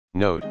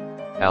Note: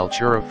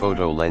 Altura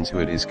photo lens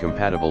hood is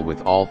compatible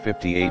with all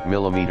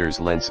 58mm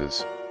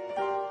lenses.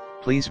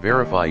 Please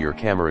verify your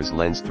camera's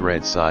lens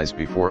thread size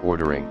before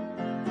ordering.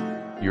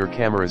 Your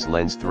camera's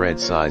lens thread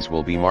size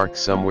will be marked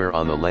somewhere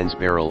on the lens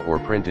barrel or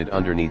printed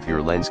underneath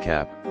your lens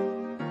cap.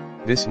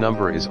 This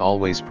number is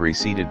always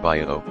preceded by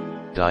a O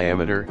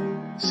diameter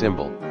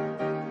symbol.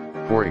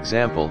 For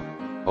example,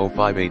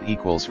 058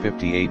 equals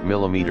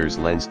 58mm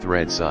lens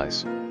thread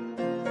size.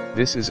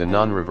 This is a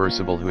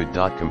non-reversible hood.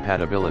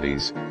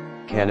 Compatibilities: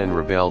 Canon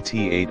Rebel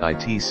T8i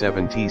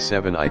T7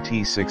 T7i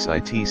T6i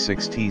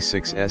T6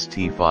 T6s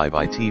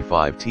T5i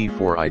T5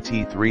 T4i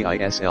T3i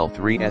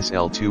SL3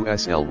 SL2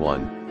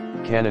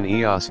 SL1, Canon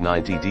EOS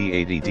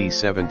 77D 80D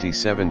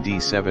 77D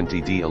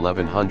 70D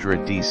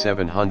 1100D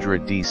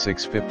 700D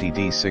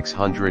 650D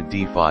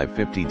 600D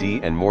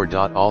 550D and more.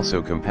 Also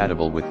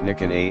compatible with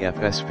Nikon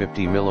AFS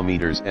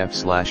 50mm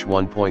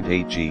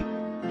f/1.8G,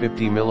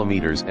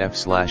 50mm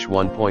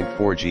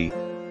f/1.4G,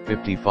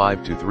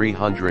 55 to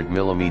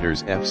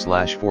 300mm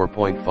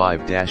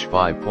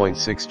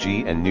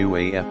f/4.5-5.6G and new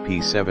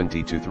AFP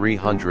 70 to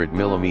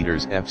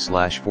 300mm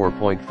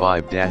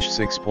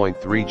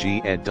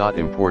f/4.5-6.3G.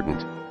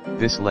 Important: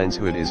 this lens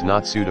hood is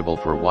not suitable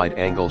for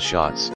wide-angle shots.